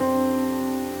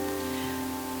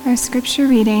Our scripture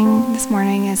reading this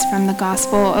morning is from the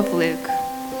Gospel of Luke.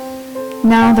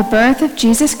 Now the birth of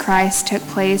Jesus Christ took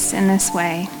place in this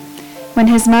way. When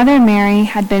his mother Mary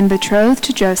had been betrothed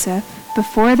to Joseph,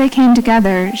 before they came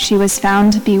together, she was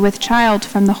found to be with child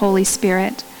from the Holy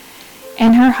Spirit.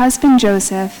 And her husband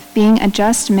Joseph, being a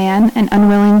just man and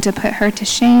unwilling to put her to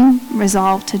shame,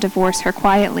 resolved to divorce her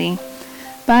quietly.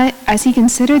 But as he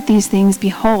considered these things,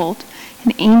 behold,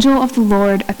 an angel of the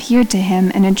Lord appeared to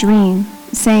him in a dream,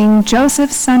 saying, Joseph,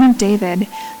 son of David,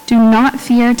 do not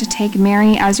fear to take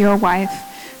Mary as your wife,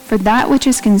 for that which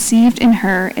is conceived in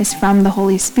her is from the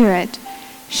Holy Spirit.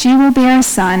 She will bear a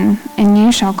son, and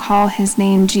you shall call his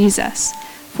name Jesus,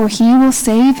 for he will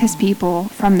save his people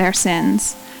from their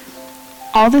sins.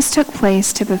 All this took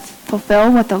place to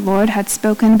fulfill what the Lord had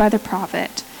spoken by the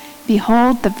prophet.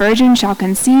 Behold, the virgin shall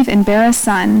conceive and bear a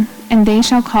son, and they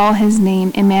shall call his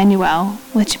name Emmanuel,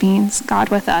 which means God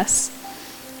with us.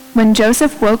 When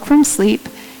Joseph woke from sleep,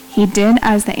 he did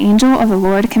as the angel of the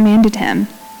Lord commanded him.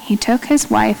 He took his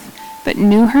wife, but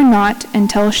knew her not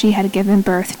until she had given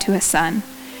birth to a son.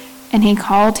 And he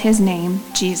called his name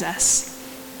Jesus.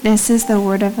 This is the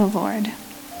word of the Lord.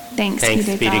 Thanks be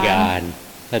to God.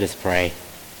 Let us pray.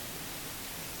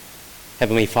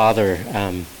 Heavenly Father,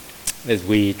 as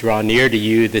we draw near to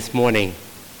you this morning,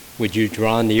 would you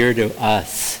draw near to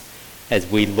us as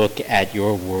we look at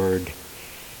your word?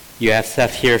 You have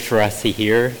stuff here for us to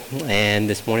hear, and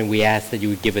this morning we ask that you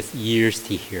would give us ears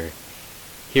to hear.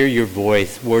 Hear your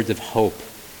voice, words of hope,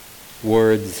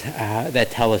 words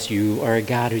that tell us you are a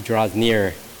God who draws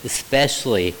near,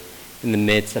 especially in the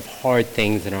midst of hard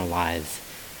things in our lives.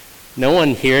 No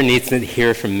one here needs to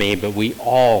hear from me, but we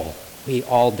all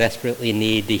desperately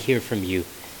need to hear from you.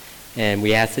 And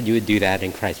we ask that you would do that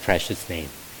in Christ's precious name.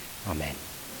 Amen.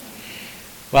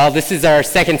 Well, this is our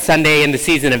second Sunday in the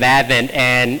season of Advent,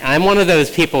 and I'm one of those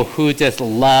people who just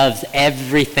loves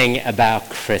everything about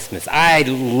Christmas. I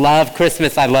love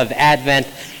Christmas. I love Advent.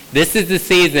 This is the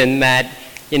season that,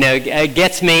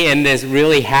 gets me in this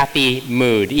really happy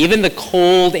mood. Even the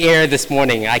cold air this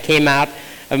morning, I came out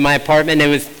of my apartment, it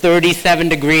was 37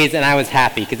 degrees, and I was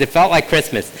happy because it felt like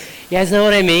Christmas. You guys know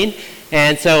what I mean?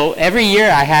 And so every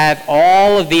year I have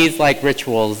all of these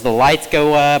rituals. The lights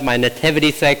go up, my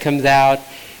nativity set comes out.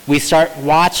 We start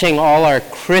watching all our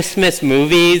Christmas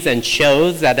movies and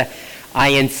shows that I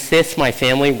insist my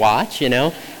family watch,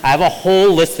 I have a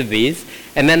whole list of these.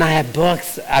 And then I have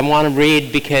books I want to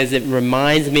read because it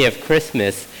reminds me of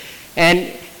Christmas.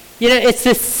 And, it's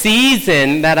this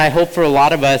season that I hope for a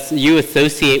lot of us you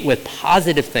associate with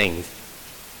positive things.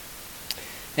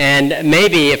 And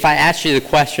maybe if I ask you the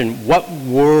question, what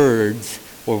words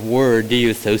or word do you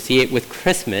associate with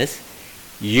Christmas?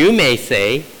 You may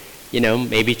say,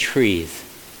 maybe trees,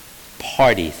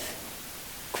 parties,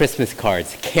 Christmas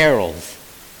cards, carols,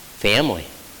 family,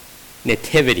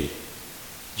 nativity,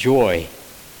 joy,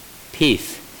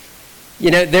 peace.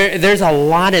 There's a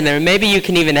lot in there. Maybe you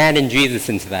can even add in Jesus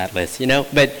into that list,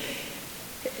 But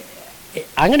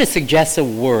I'm going to suggest a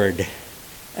word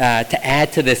to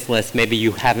add to this list maybe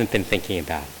you haven't been thinking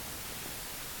about.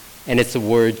 And it's the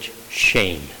word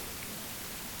shame.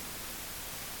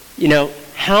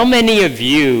 How many of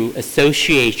you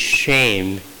associate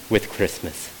shame with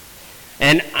Christmas?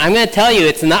 And I'm going to tell you,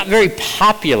 it's not very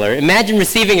popular. Imagine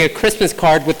receiving a Christmas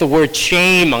card with the word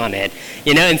shame on it,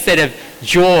 instead of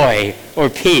joy or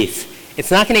peace.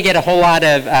 It's not going to get a whole lot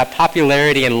of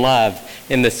popularity and love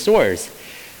in the stores.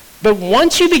 But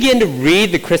once you begin to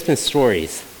read the Christmas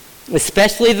stories,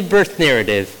 especially the birth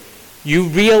narrative, you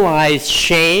realize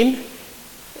shame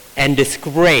and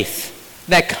disgrace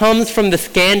that comes from the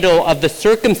scandal of the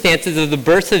circumstances of the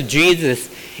birth of Jesus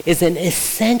is an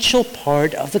essential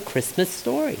part of the Christmas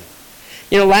story.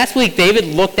 Last week David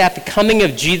looked at the coming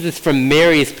of Jesus from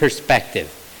Mary's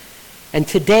perspective. And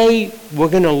today we're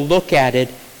going to look at it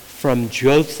from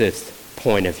Joseph's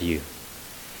point of view.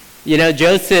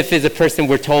 Joseph is a person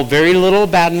we're told very little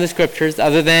about in the scriptures,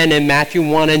 other than in Matthew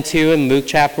 1 and 2 and Luke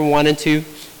chapter 1 and 2.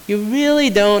 You really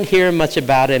don't hear much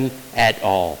about him at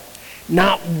all.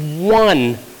 Not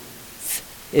once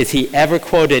is he ever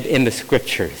quoted in the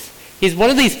scriptures. He's one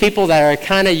of these people that are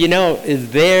kind of,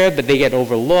 is there, but they get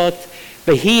overlooked.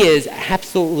 But he is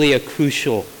absolutely a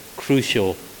crucial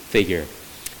figure.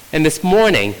 And this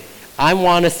morning, I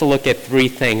want us to look at three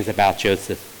things about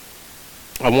Joseph.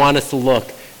 I want us to look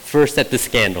first at the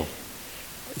scandal.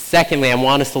 Secondly, I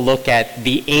want us to look at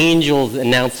the angel's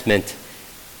announcement.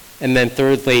 And then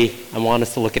thirdly, I want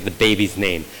us to look at the baby's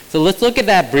name. So let's look at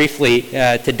that briefly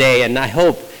today, and I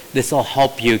hope this will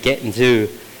help you get into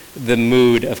the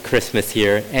mood of Christmas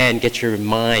here and get your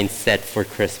mind set for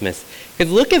Christmas.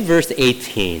 Because look at verse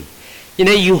 18. You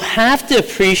know, you have to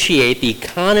appreciate the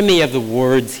economy of the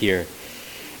words here.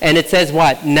 And it says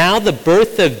what? Now the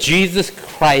birth of Jesus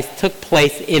Christ took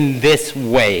place in this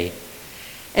way.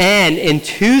 And in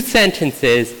 2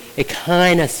 sentences, it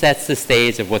kind of sets the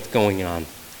stage of what's going on.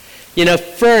 You know,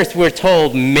 first we're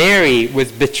told Mary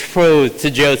was betrothed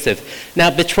to Joseph. Now,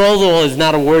 betrothal is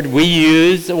not a word we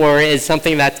use or is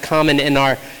something that's common in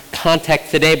our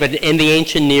context today, but in the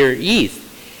ancient Near East,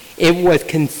 it was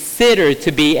considered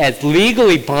to be as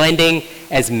legally binding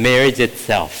as marriage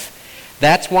itself.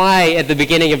 That's why at the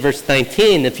beginning of verse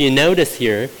 19, if you notice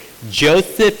here,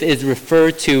 Joseph is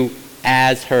referred to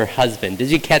as her husband.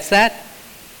 Did you catch that?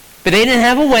 But they didn't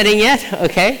have a wedding yet,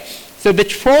 okay? So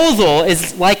betrothal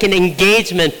is like an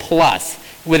engagement plus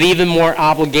with even more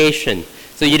obligation.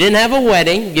 So you didn't have a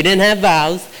wedding, you didn't have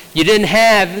vows, you didn't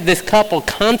have this couple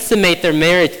consummate their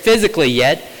marriage physically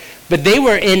yet, but they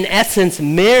were in essence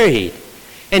married.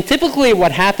 And typically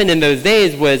what happened in those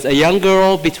days was a young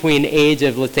girl between age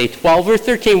of, let's say, 12 or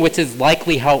 13, which is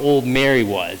likely how old Mary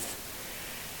was.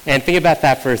 And think about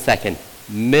that for a second.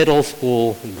 Middle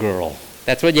school girl.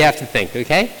 That's what you have to think,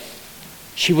 okay?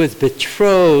 She was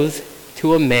betrothed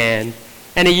to a man,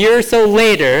 and a year or so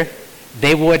later,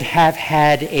 they would have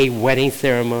had a wedding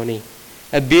ceremony,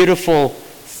 a beautiful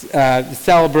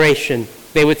celebration.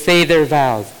 They would say their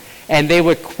vows, and they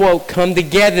would, quote, come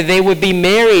together. They would be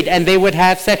married, and they would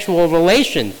have sexual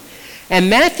relations. And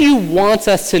Matthew wants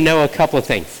us to know a couple of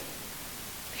things.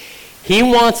 He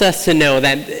wants us to know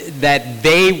that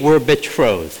they were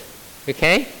betrothed,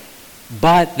 okay?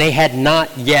 But they had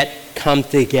not yet come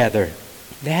together.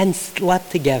 They hadn't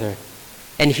slept together.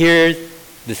 And here's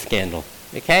the scandal,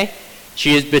 okay?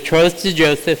 She is betrothed to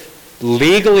Joseph,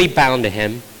 legally bound to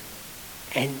him,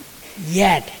 and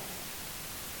yet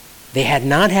they had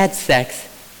not had sex,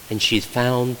 and she's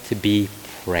found to be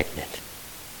pregnant.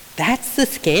 That's the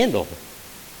scandal.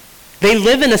 They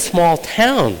live in a small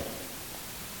town.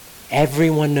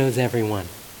 Everyone knows everyone,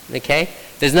 okay?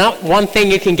 There's not one thing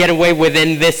you can get away with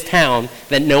in this town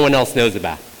that no one else knows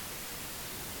about.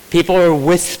 People are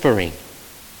whispering.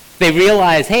 They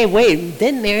realize, hey, wait,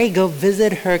 didn't Mary go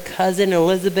visit her cousin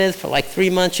Elizabeth for like 3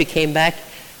 months? She came back.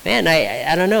 Man,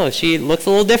 I don't know. She looks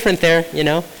a little different there, you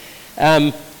know.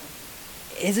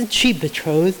 Isn't she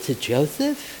betrothed to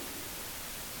Joseph?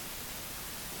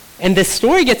 And the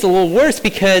story gets a little worse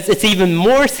because it's even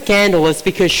more scandalous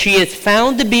because she is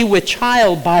found to be with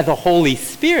child by the Holy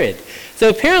Spirit. So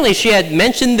apparently she had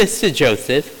mentioned this to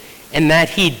Joseph and that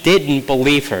he didn't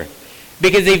believe her.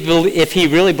 Because if he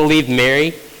really believed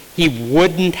Mary, he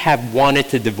wouldn't have wanted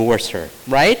to divorce her,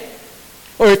 right?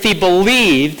 Or if he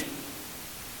believed,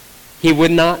 he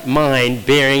would not mind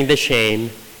bearing the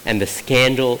shame and the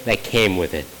scandal that came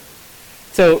with it.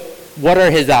 So what are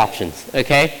his options,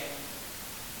 okay?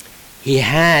 He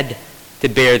had to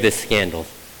bear this scandal.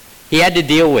 He had to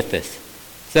deal with this.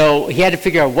 So he had to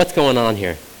figure out what's going on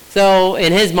here. So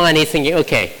in his mind, he's thinking,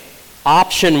 okay,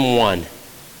 option 1,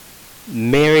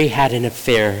 Mary had an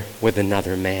affair with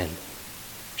another man.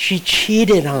 She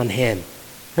cheated on him,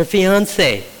 her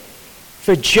fiancé.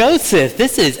 For Joseph,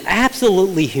 this is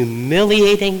absolutely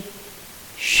humiliating,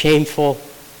 shameful,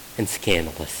 and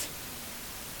scandalous.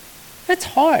 That's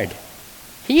hard.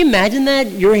 Can you imagine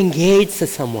that? You're engaged to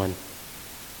someone,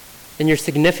 and your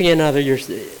significant other,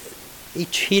 he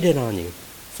cheated on you.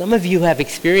 Some of you have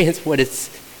experienced what it's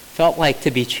felt like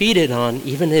to be cheated on,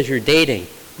 even as you're dating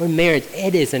or married.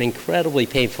 It is an incredibly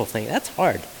painful thing. That's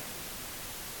hard.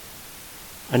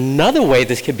 Another way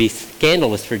this could be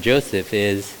scandalous for Joseph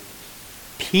is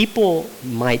people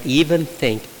might even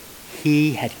think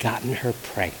he had gotten her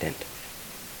pregnant.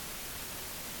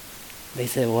 They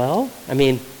say, well, I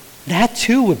mean, that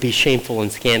too would be shameful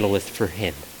and scandalous for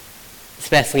him,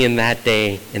 especially in that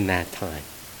day, in that time.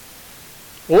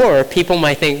 Or people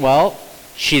might think, well,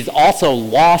 she's also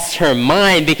lost her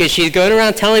mind because she's going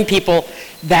around telling people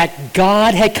that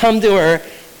God had come to her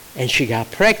and she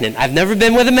got pregnant. I've never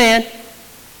been with a man,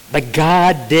 but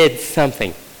God did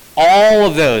something. All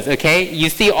of those, okay? You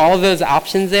see all of those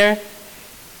options there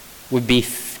would be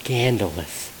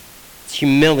scandalous. It's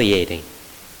humiliating.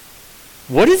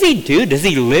 What does he do? Does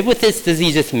he live with this? Does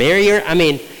he just marry her? I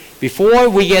mean, before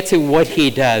we get to what he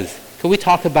does, can we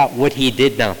talk about what he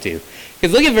did not do?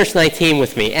 Because look at verse 19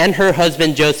 with me. And her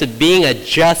husband Joseph, being a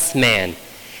just man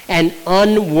and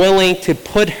unwilling to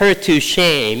put her to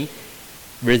shame,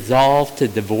 resolved to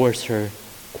divorce her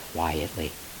quietly.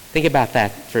 Think about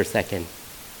that for a second.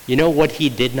 You know what he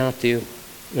did not do?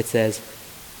 It says,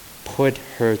 put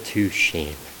her to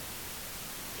shame.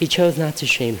 He chose not to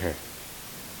shame her.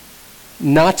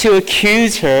 Not to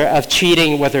accuse her of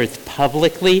cheating, whether it's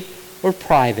publicly or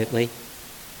privately.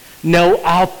 no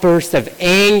outburst of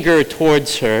anger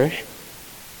towards her.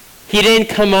 He didn't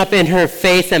come up in her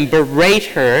face and berate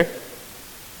her.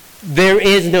 There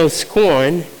is no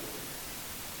scorn.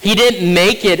 He didn't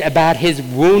make it about his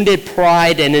wounded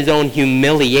pride and his own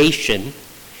humiliation.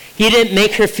 He didn't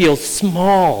make her feel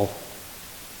small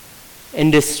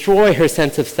and destroy her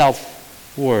sense of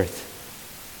self-worth.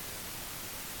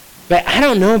 But I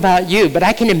don't know about you, but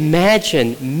I can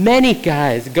imagine many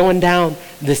guys going down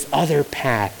this other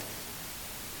path.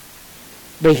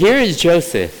 But here is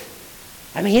Joseph.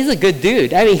 I mean, he's a good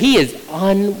dude. I mean, he is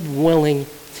unwilling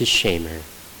to shame her.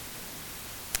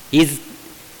 He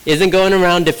isn't going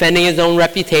around defending his own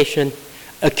reputation,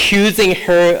 accusing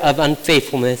her of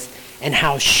unfaithfulness and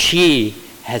how she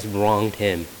has wronged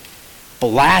him,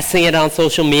 blasting it on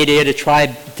social media to try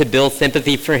to build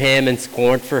sympathy for him and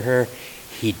scorn for her.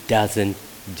 He doesn't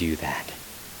do that.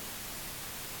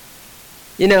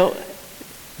 You know,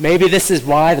 maybe this is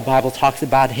why the Bible talks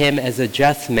about him as a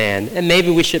just man, and maybe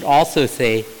we should also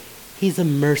say he's a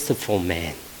merciful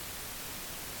man.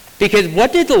 Because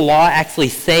what did the law actually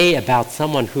say about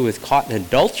someone who is caught in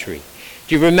adultery?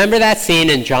 Do you remember that scene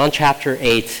in John chapter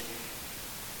 8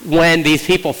 when these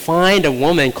people find a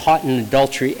woman caught in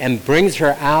adultery and brings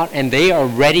her out and they are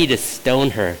ready to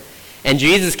stone her? And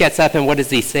Jesus gets up and what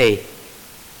does he say?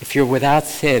 If you're without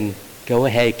sin, go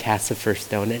ahead, cast the first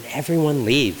stone. And everyone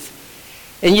leaves.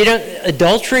 And you know,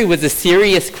 adultery was a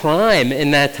serious crime in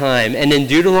that time. And in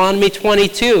Deuteronomy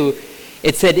 22,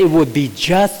 it said it would be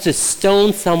just to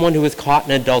stone someone who was caught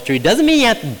in adultery. It doesn't mean you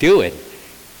have to do it.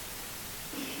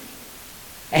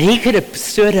 And he could have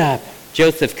stood up,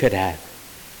 Joseph could have,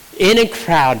 in a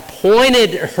crowd,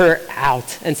 pointed her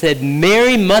out and said,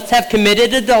 Mary must have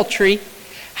committed adultery.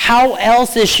 How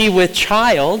else is she with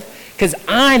child? Because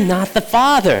I'm not the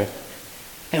father.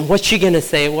 And what's she going to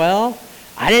say? Well,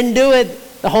 I didn't do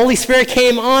it. The Holy Spirit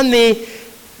came on me.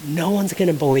 No one's going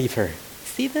to believe her.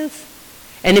 See this?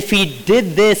 And if he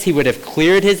did this, he would have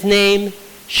cleared his name.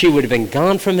 She would have been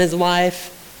gone from his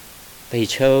life. But he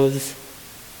chose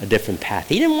a different path.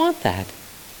 He didn't want that.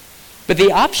 But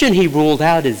the option he ruled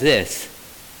out is this: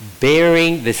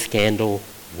 bearing the scandal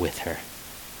with her.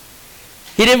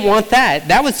 He didn't want that.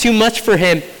 That was too much for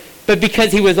him. But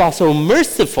because he was also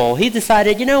merciful, he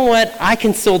decided, you know what? I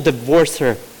can still divorce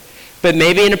her. But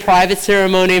maybe in a private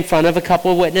ceremony in front of a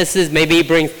couple of witnesses, maybe he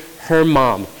brings her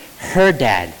mom, her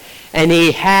dad, and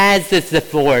he has this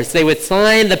divorce. They would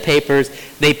sign the papers.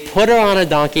 They put her on a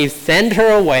donkey, send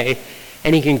her away,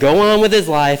 and he can go on with his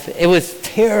life. It was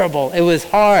terrible. It was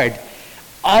hard,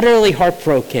 utterly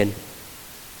heartbroken.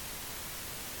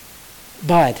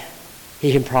 But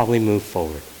he can probably move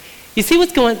forward. You see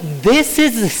what's going on? This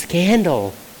is the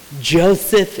scandal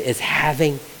Joseph is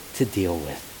having to deal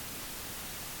with.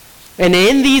 And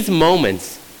in these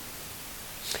moments,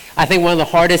 I think one of the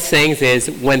hardest things is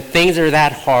when things are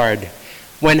that hard,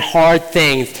 when hard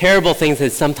things, terrible things are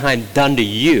sometimes done to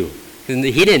you.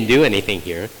 He didn't do anything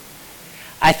here.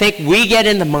 I think we get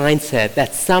in the mindset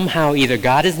that somehow either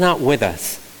God is not with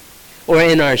us, or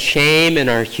in our shame and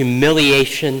our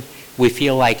humiliation, we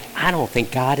feel like, I don't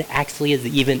think God actually is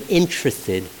even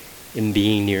interested in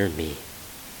being near me.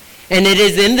 And it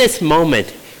is in this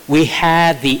moment we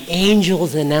have the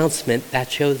angel's announcement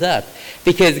that shows up.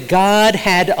 Because God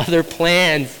had other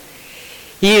plans.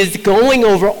 He is going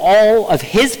over all of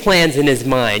his plans in his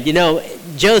mind. You know,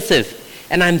 Joseph,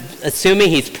 and I'm assuming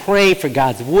he's praying for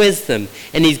God's wisdom,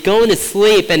 and he's going to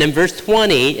sleep, and in verse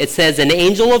 20, it says, an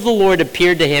angel of the Lord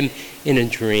appeared to him in a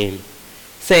dream,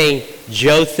 saying,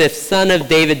 Joseph, son of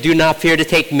David, do not fear to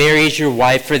take Mary as your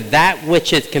wife, for that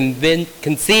which is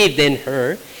conceived in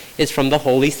her is from the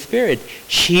Holy Spirit.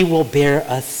 She will bear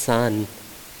a son,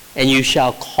 and you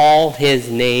shall call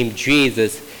his name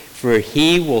Jesus, for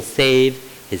he will save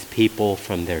his people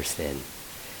from their sin.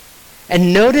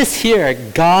 And notice here,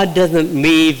 God doesn't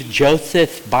leave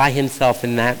Joseph by himself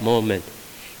in that moment.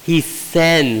 He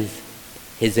sends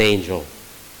his angel.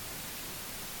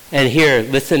 And here,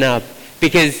 listen up.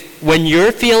 Because when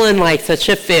you're feeling like such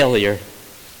a failure,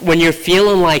 when you're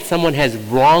feeling like someone has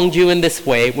wronged you in this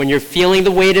way, when you're feeling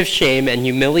the weight of shame and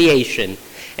humiliation,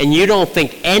 and you don't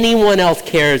think anyone else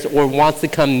cares or wants to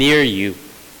come near you,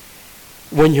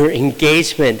 when your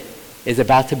engagement is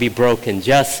about to be broken,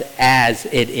 just as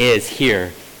it is here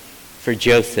for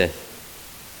Joseph,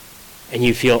 and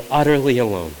you feel utterly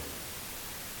alone,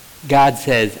 God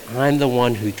says, I'm the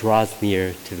one who draws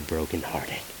near to the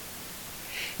brokenhearted.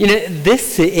 You know,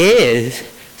 this is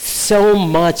so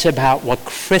much about what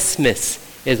Christmas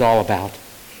is all about.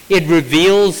 It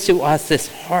reveals to us this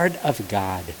heart of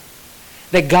God.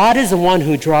 That God is the one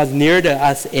who draws near to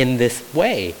us in this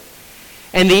way.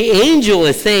 And the angel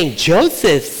is saying,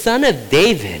 Joseph, son of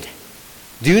David,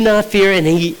 do not fear. And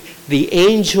the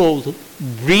angel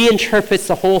reinterprets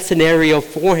the whole scenario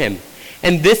for him.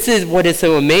 And this is what is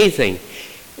so amazing.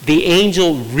 The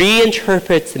angel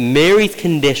reinterprets Mary's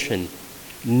condition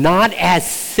not as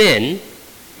sin,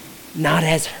 not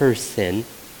as her sin,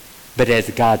 but as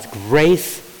God's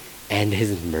grace and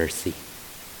his mercy.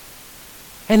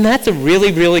 And that's a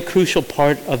really, really crucial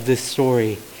part of this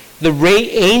story. The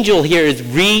angel here is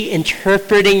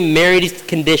reinterpreting Mary's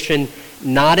condition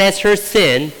not as her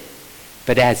sin,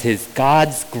 but as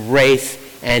God's grace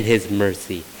and his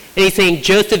mercy. And he's saying,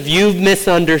 Joseph, you've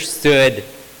misunderstood.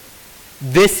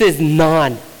 This is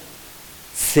not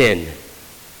sin.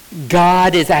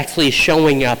 God is actually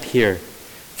showing up here.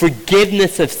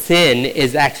 Forgiveness of sin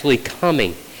is actually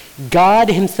coming. God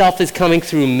himself is coming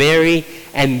through Mary,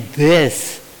 and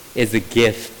this is a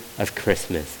gift of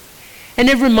Christmas. And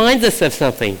it reminds us of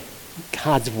something.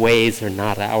 God's ways are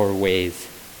not our ways.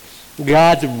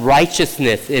 God's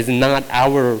righteousness is not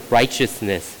our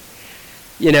righteousness.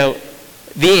 You know,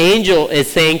 the angel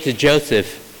is saying to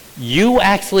Joseph, you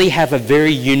actually have a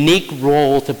very unique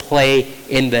role to play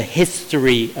in the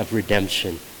history of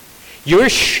redemption. Your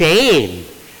shame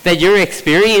that you're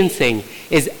experiencing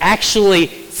is actually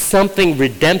something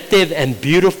redemptive and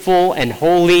beautiful and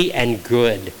holy and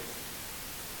good.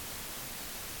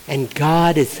 And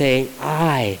God is saying,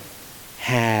 I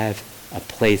have a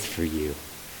place for you.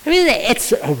 I mean,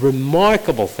 it's a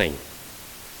remarkable thing.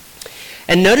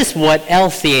 And notice what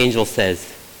else the angel says.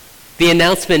 The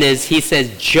announcement is, he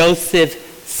says,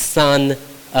 Joseph, son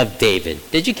of David.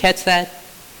 Did you catch that?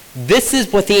 This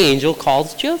is what the angel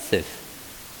calls Joseph.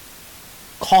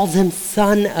 Calls him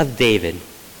son of David.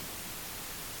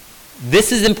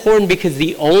 This is important because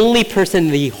the only person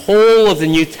in the whole of the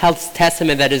New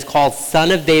Testament that is called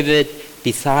son of David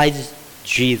besides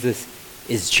Jesus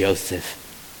is Joseph.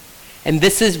 And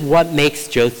this is what makes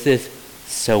Joseph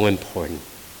so important.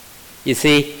 You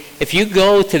see, if you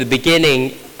go to the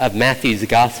beginning of Matthew's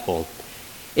gospel,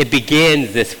 it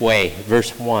begins this way,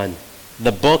 verse 1,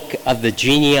 the book of the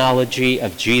genealogy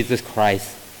of Jesus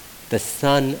Christ, the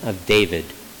son of David,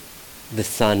 the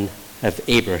son of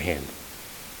Abraham.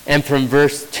 And from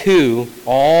verse 2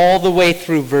 all the way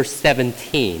through verse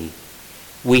 17,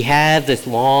 we have this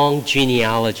long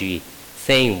genealogy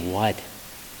saying what?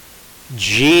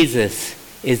 Jesus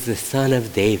is the son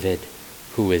of David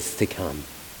who is to come.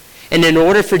 And in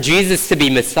order for Jesus to be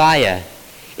Messiah,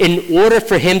 in order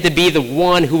for him to be the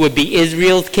one who would be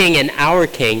Israel's king and our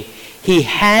king, he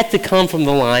had to come from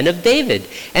the line of David.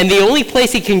 And the only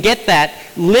place he can get that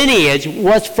lineage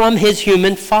was from his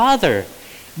human father.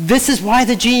 This is why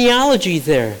the genealogy is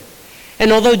there.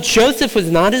 And although Joseph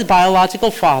was not his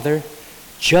biological father,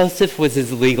 Joseph was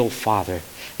his legal father.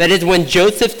 That is, when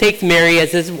Joseph takes Mary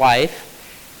as his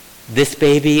wife, this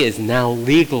baby is now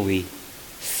legally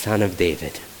son of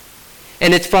David.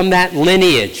 And it's from that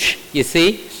lineage, you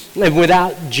see? And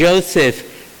without Joseph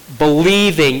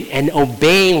believing and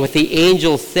obeying what the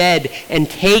angel said and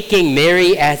taking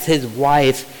Mary as his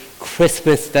wife,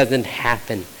 Christmas doesn't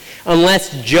happen.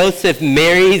 Unless Joseph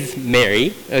marries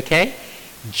Mary, okay?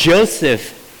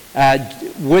 Joseph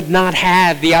would not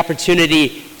have the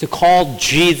opportunity to call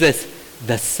Jesus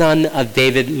the son of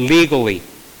David legally.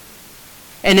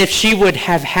 And if she would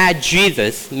have had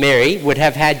Jesus, Mary would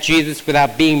have had Jesus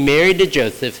without being married to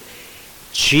Joseph,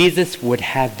 Jesus would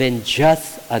have been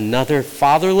just another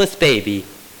fatherless baby,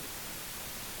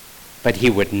 but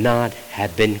he would not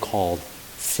have been called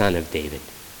son of David.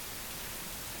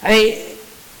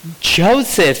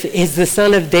 Joseph is the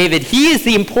son of David. He is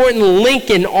the important link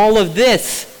in all of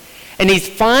this. And he's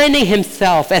finding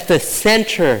himself at the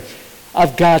center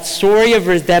of God's story of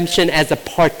redemption as a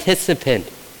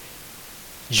participant.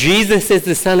 Jesus is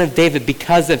the son of David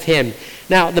because of him.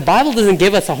 Now, the Bible doesn't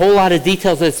give us a whole lot of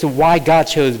details as to why God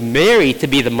chose Mary to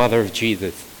be the mother of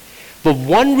Jesus. But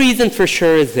one reason for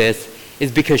sure is this,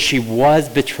 is because she was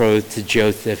betrothed to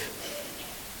Joseph.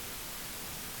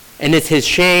 And it's his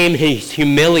shame, his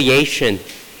humiliation.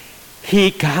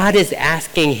 God is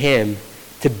asking him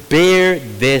to bear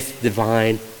this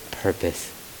divine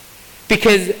purpose.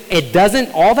 Because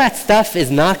all that stuff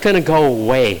is not going to go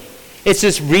away. It's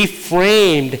just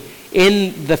reframed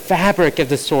in the fabric of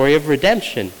the story of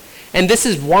redemption. And this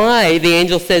is why the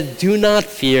angel says, do not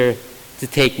fear to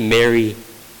take Mary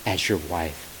as your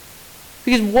wife.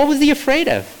 Because what was he afraid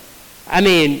of? I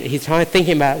mean, he's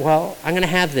thinking about, well, I'm going to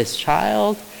have this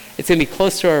child. It's going to be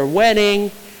close to our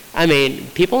wedding. I mean,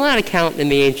 people not account in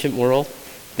the ancient world.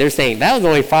 They're saying, that was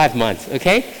only 5 months,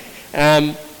 okay?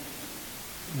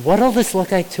 What'll this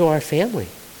look like to our family?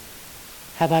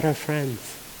 How about our friends?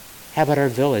 How about our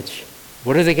village?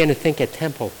 What are they going to think at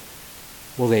Temple?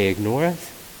 Will they ignore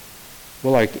us?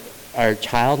 Will our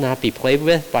child not be played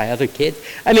with by other kids?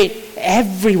 I mean,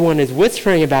 everyone is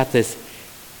whispering about this.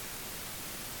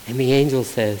 And the angel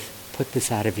says, put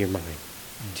this out of your mind.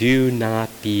 Do not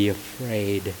be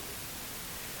afraid.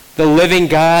 The living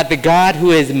God, the God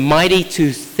who is mighty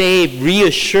to save,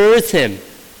 reassures him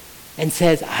and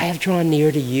says, I have drawn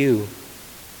near to you.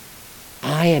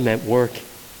 I am at work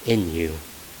in you.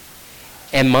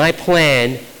 And my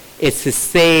plan is to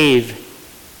save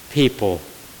people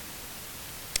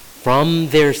from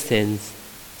their sins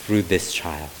through this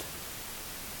child.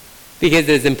 Because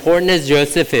as important as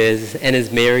Joseph is and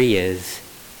as Mary is,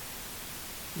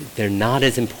 they're not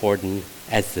as important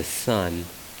as the son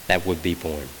that would be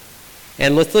born.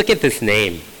 And let's look at this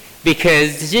name.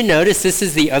 Because did you notice this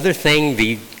is the other thing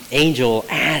the angel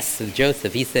asks of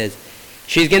Joseph? He says,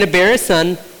 she's going to bear a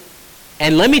son,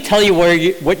 and let me tell you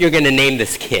what you're going to name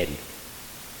this kid.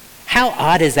 How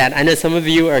odd is that? I know some of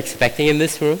you are expecting in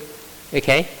this room,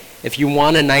 okay? If you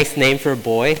want a nice name for a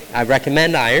boy, I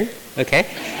recommend Iron, okay?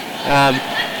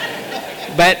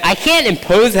 But I can't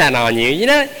impose that on you, you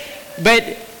know?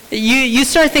 But you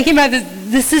start thinking about this.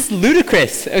 This is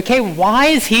ludicrous, okay? Why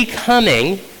is he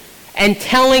coming and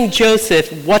telling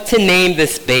Joseph what to name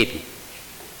this baby?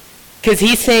 Because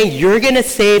he's saying, you're going to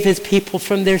save his people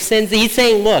from their sins. He's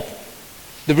saying, look,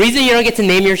 the reason you don't get to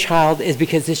name your child is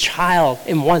because this child,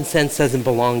 in one sense, doesn't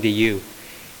belong to you.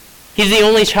 He's the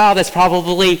only child that's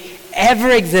probably ever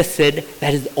existed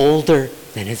that is older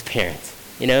than his parents,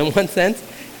 you know, in one sense.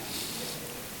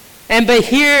 But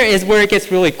here is where it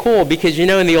gets really cool, because, you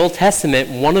know, in the Old Testament,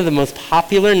 one of the most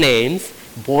popular names,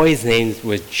 boys' names,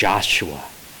 was Joshua.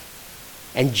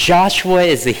 And Joshua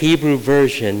is the Hebrew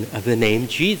version of the name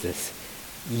Jesus.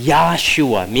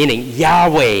 Yahshua, meaning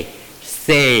Yahweh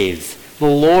saves. The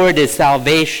Lord is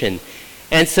salvation.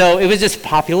 And so it was just a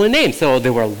popular name. So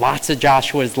there were lots of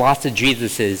Joshuas, lots of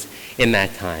Jesuses in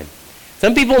that time.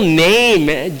 Some people name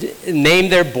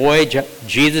their boy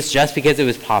Jesus just because it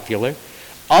was popular.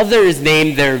 Others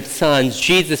named their sons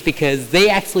Jesus because they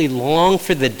actually longed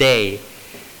for the day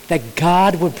that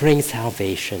God would bring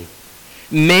salvation.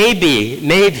 Maybe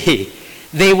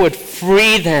they would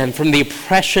free them from the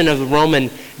oppression of the Roman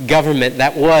government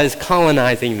that was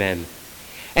colonizing them.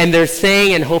 And they're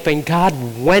saying and hoping, God,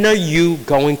 when are you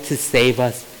going to save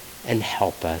us and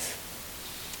help us?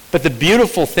 But the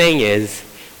beautiful thing is,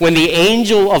 when the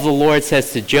angel of the Lord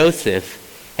says to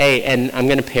Joseph, hey, and I'm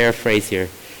going to paraphrase here,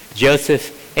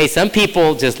 Joseph, hey, some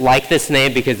people just like this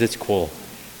name because it's cool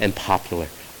and popular.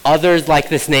 Others like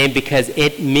this name because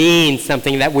it means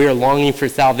something, that we're longing for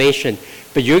salvation.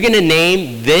 But you're going to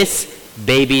name this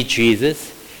baby Jesus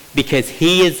because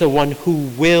he is the one who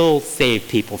will save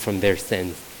people from their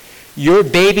sins. Your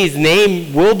baby's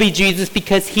name will be Jesus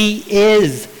because he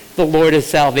is the Lord of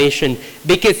salvation,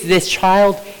 because this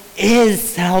child is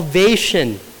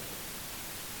salvation.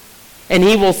 And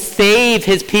he will save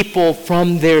his people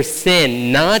from their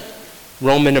sin, not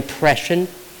Roman oppression,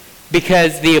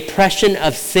 because the oppression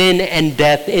of sin and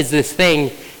death is this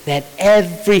thing that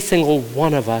every single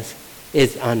one of us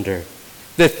is under.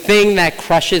 The thing that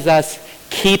crushes us,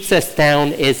 keeps us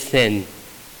down, is sin,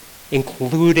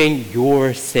 including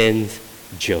your sins,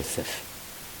 Joseph.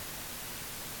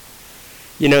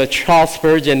 You know, Charles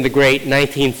Spurgeon, the great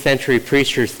 19th century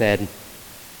preacher, said,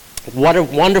 what a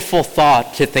wonderful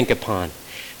thought to think upon,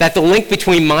 that the link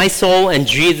between my soul and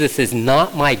Jesus is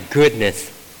not my goodness,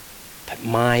 but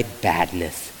my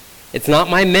badness. It's not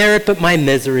my merit, but my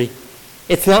misery.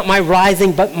 It's not my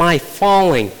rising, but my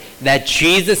falling, that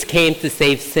Jesus came to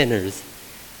save sinners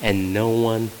and no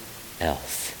one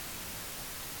else.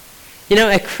 You know,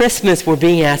 at Christmas, we're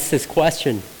being asked this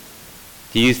question.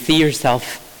 Do you see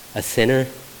yourself a sinner?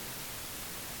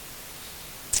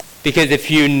 Because if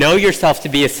you know yourself to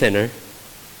be a sinner,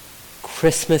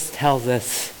 Christmas tells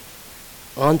us,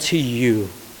 unto you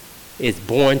is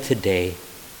born today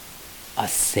a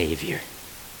Savior,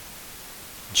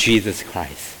 Jesus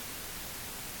Christ.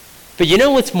 But you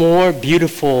know what's more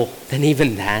beautiful than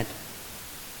even that?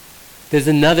 There's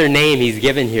another name he's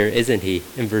given here, isn't he,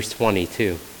 in verse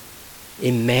 22?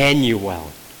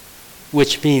 Emmanuel,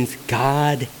 which means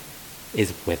God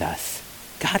is with us.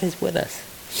 God is with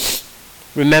us.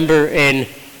 Remember in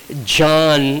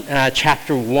John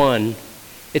chapter 1,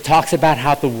 it talks about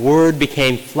how the Word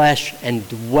became flesh and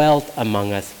dwelt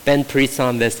among us. Ben preached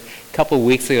on this a couple of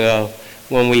weeks ago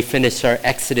when we finished our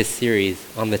Exodus series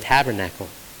on the tabernacle.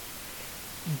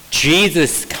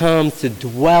 Jesus comes to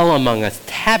dwell among us,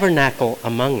 tabernacle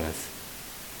among us.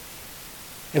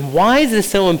 And why is this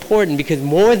so important? Because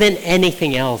more than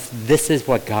anything else, this is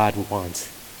what God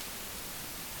wants.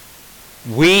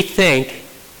 we think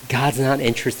God's not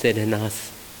interested in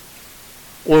us.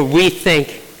 Or we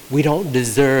think we don't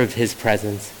deserve his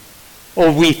presence.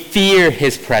 Or we fear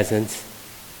his presence.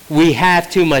 We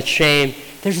have too much shame.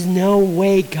 There's no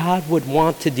way God would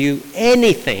want to do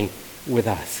anything with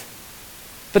us.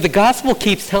 But the gospel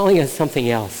keeps telling us something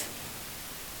else.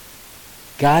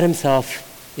 God himself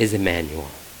is Emmanuel.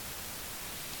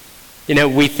 You know,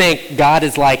 we think God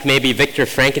is like maybe Victor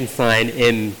Frankenstein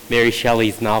in Mary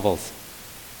Shelley's novels.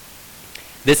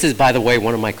 This is, by the way,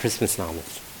 one of my Christmas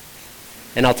novels.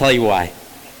 And I'll tell you why.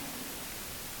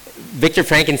 Victor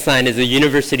Frankenstein is a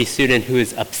university student who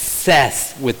is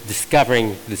obsessed with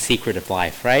discovering the secret of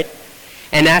life, right?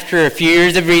 And after a few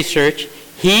years of research,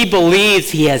 he believes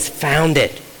he has found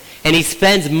it. And he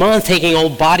spends months taking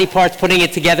old body parts, putting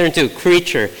it together into a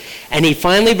creature. And he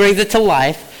finally brings it to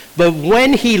life. But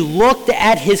when he looked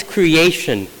at his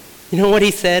creation, you know what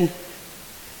he said?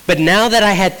 But now that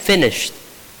I had finished,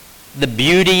 the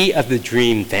beauty of the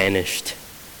dream vanished,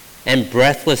 and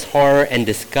breathless horror and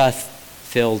disgust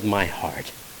filled my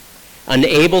heart.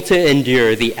 Unable to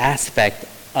endure the aspect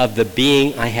of the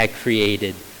being I had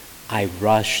created, I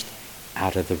rushed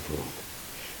out of the room.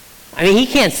 I mean, he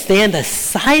can't stand the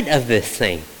sight of this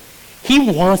thing.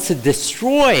 He wants to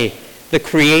destroy the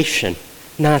creation,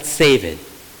 not save it.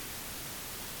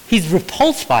 He's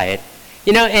repulsed by it.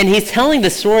 You know, and he's telling the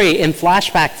story in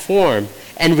flashback form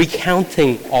and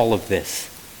recounting all of this.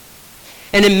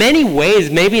 And in many ways,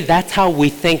 maybe that's how we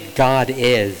think God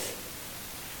is.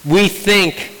 We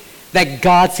think that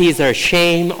God sees our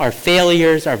shame, our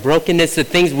failures, our brokenness, the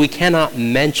things we cannot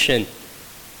mention.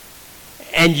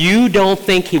 And you don't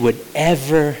think he would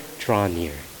ever draw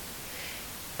near.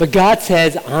 But God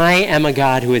says, I am a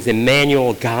God who is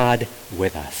Emmanuel, God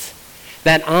with us.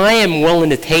 That I am willing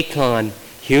to take on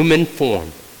human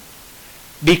form,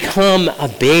 become a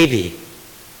baby,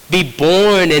 be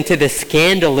born into the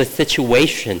scandalous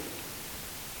situation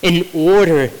in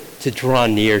order to draw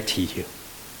near to you.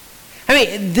 I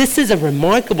mean, this is a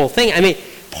remarkable thing. I mean,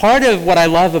 part of what I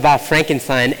love about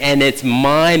Frankenstein, and it's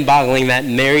mind-boggling that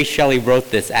Mary Shelley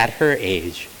wrote this at her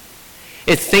age,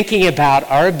 is thinking about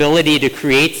our ability to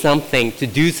create something, to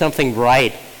do something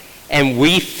right, and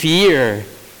we fear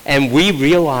and we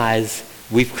realize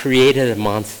we've created a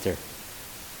monster.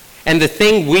 And the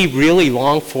thing we really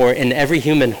long for in every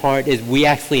human heart is we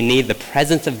actually need the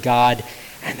presence of God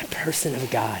and the person of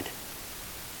God.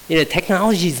 You know,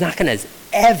 technology is not going to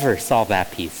ever solve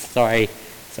that piece. Sorry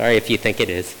if you think it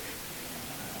is.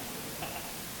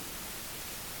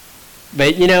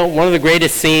 But you know, one of the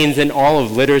greatest scenes in all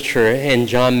of literature in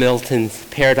John Milton's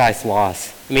Paradise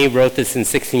Lost. I mean, he wrote this in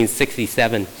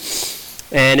 1667.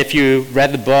 And if you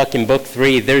read the book in book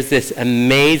 3, there's this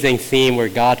amazing scene where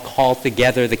God called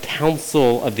together the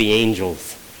council of the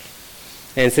angels.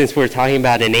 And since we're talking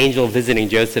about an angel visiting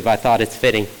Joseph, I thought it's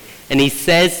fitting. And he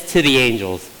says to the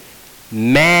angels,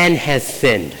 man has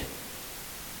sinned.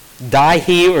 Die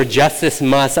he or justice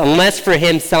must, unless for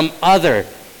him some other,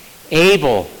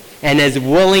 able and as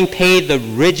willing pay the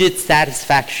rigid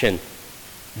satisfaction,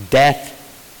 death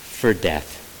for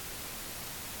death.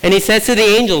 And he says to the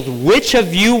angels, which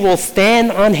of you will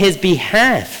stand on his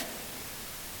behalf?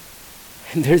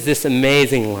 And there's this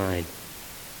amazing line.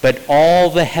 But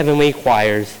all the heavenly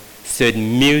choirs stood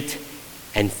mute,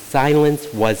 and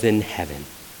silence was in heaven.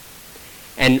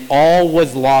 And all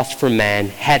was lost for man,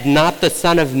 had not the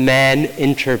Son of Man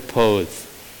interposed.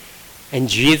 And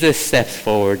Jesus steps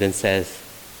forward and says,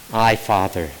 I,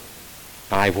 Father,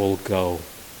 I will go.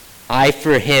 I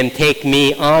for him, take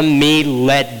me, on me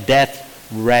let death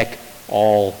wreak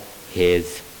all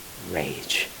his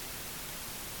rage.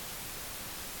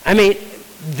 I mean,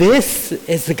 this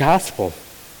is the gospel.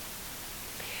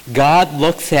 God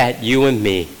looks at you and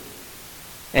me,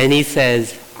 and he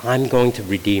says, I'm going to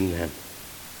redeem them.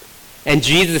 And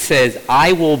Jesus says,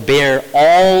 I will bear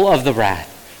all of the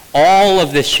wrath, all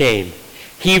of the shame.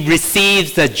 He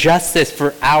receives the justice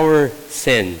for our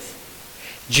sins.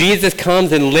 Jesus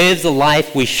comes and lives the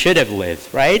life we should have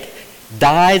lived, right?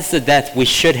 Dies the death we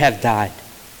should have died.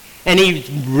 And he's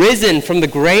risen from the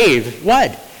grave.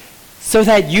 What? So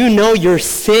that you know your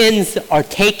sins are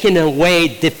taken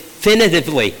away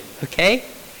definitively, okay?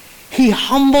 He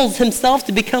humbles himself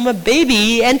to become a baby.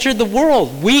 He entered the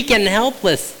world, weak and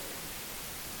helpless,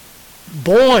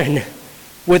 born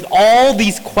with all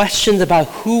these questions about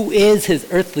who is his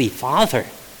earthly father.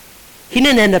 He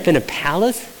didn't end up in a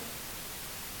palace.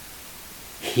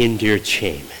 He endured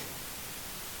shame.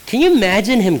 Can you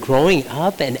imagine him growing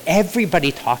up and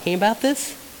everybody talking about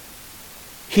this?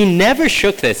 He never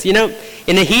shook this. You know,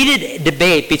 in a heated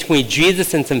debate between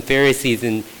Jesus and some Pharisees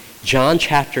in John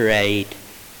chapter 8,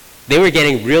 They were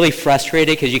getting really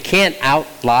frustrated because you can't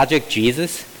out-logic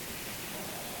Jesus.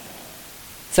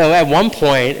 So at one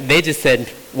point, they just said,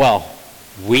 well,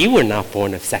 we were not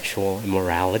born of sexual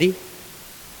immorality.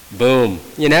 Boom.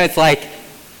 It's like,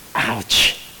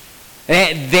 ouch.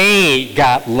 They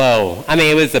got low. I mean,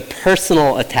 it was a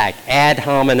personal attack, ad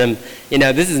hominem.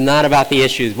 This is not about the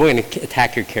issues. We're going to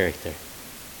attack your character.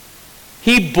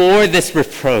 He bore this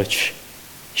reproach,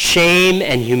 shame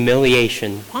and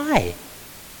humiliation. Why?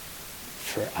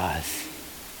 For us.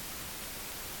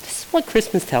 This is what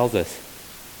Christmas tells us.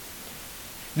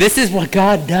 This is what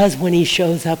God does when he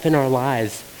shows up in our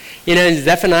lives. In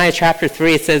Zephaniah chapter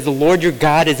 3, it says, the Lord your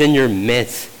God is in your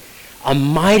midst, a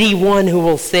mighty one who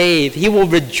will save. He will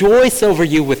rejoice over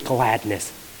you with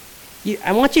gladness.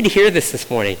 I want you to hear this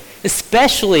morning,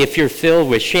 especially if you're filled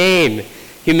with shame,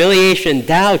 humiliation,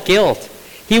 doubt, guilt.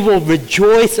 He will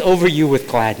rejoice over you with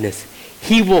gladness.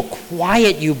 He will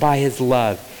quiet you by his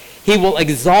love. He will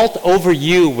exalt over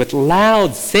you with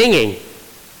loud singing.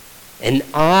 And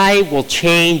I will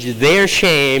change their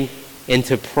shame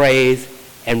into praise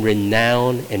and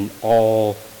renown in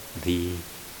all the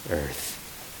earth.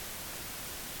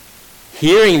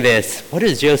 Hearing this, what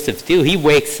does Joseph do? He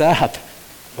wakes up.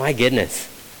 My goodness.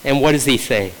 And what does he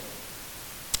say?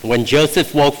 When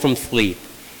Joseph woke from sleep,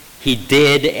 he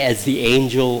did as the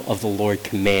angel of the Lord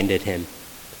commanded him.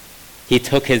 He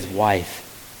took his wife,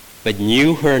 but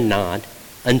knew her not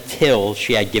until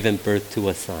she had given birth to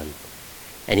a son.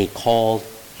 And he called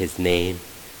his name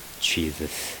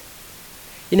Jesus.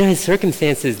 His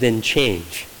circumstances didn't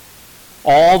change.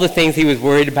 All the things he was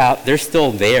worried about, they're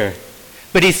still there.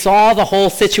 But he saw the whole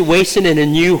situation in a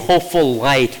new, hopeful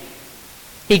light.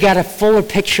 He got a fuller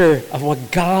picture of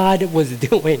what God was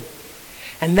doing.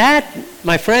 And that,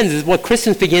 my friends, is what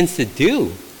Christmas begins to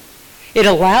do. It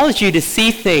allows you to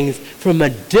see things from a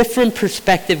different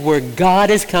perspective where God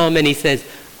has come and he says,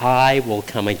 I will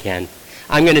come again.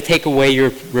 I'm going to take away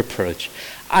your reproach.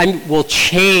 I will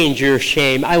change your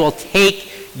shame. I will take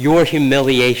your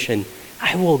humiliation.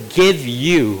 I will give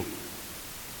you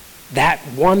that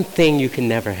one thing you can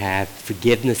never have,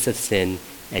 forgiveness of sin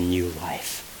and new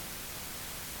life.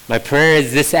 My prayer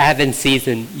is this Advent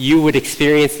season, you would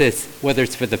experience this, whether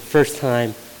it's for the first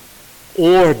time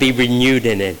or be renewed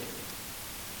in it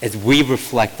as we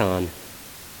reflect on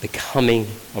the coming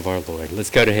of our Lord. Let's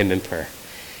go to him in prayer.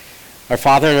 Our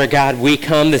Father and our God, we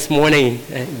come this morning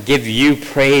and give you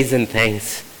praise and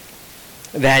thanks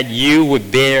that you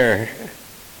would bear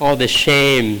all the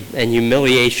shame and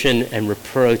humiliation and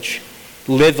reproach,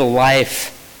 live the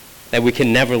life that we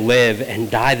can never live, and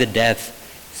die the death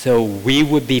so we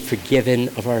would be forgiven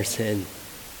of our sin.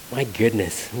 My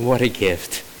goodness, what a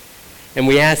gift. And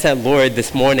we ask that, Lord,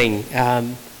 this morning,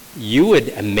 you would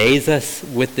amaze us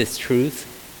with this truth,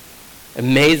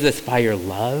 amaze us by your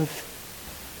love,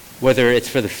 whether it's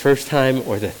for the first time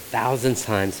or the 1,000th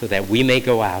time, so that we may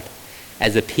go out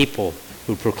as a people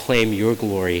who proclaim your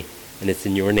glory. And it's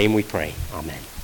in your name we pray. Amen.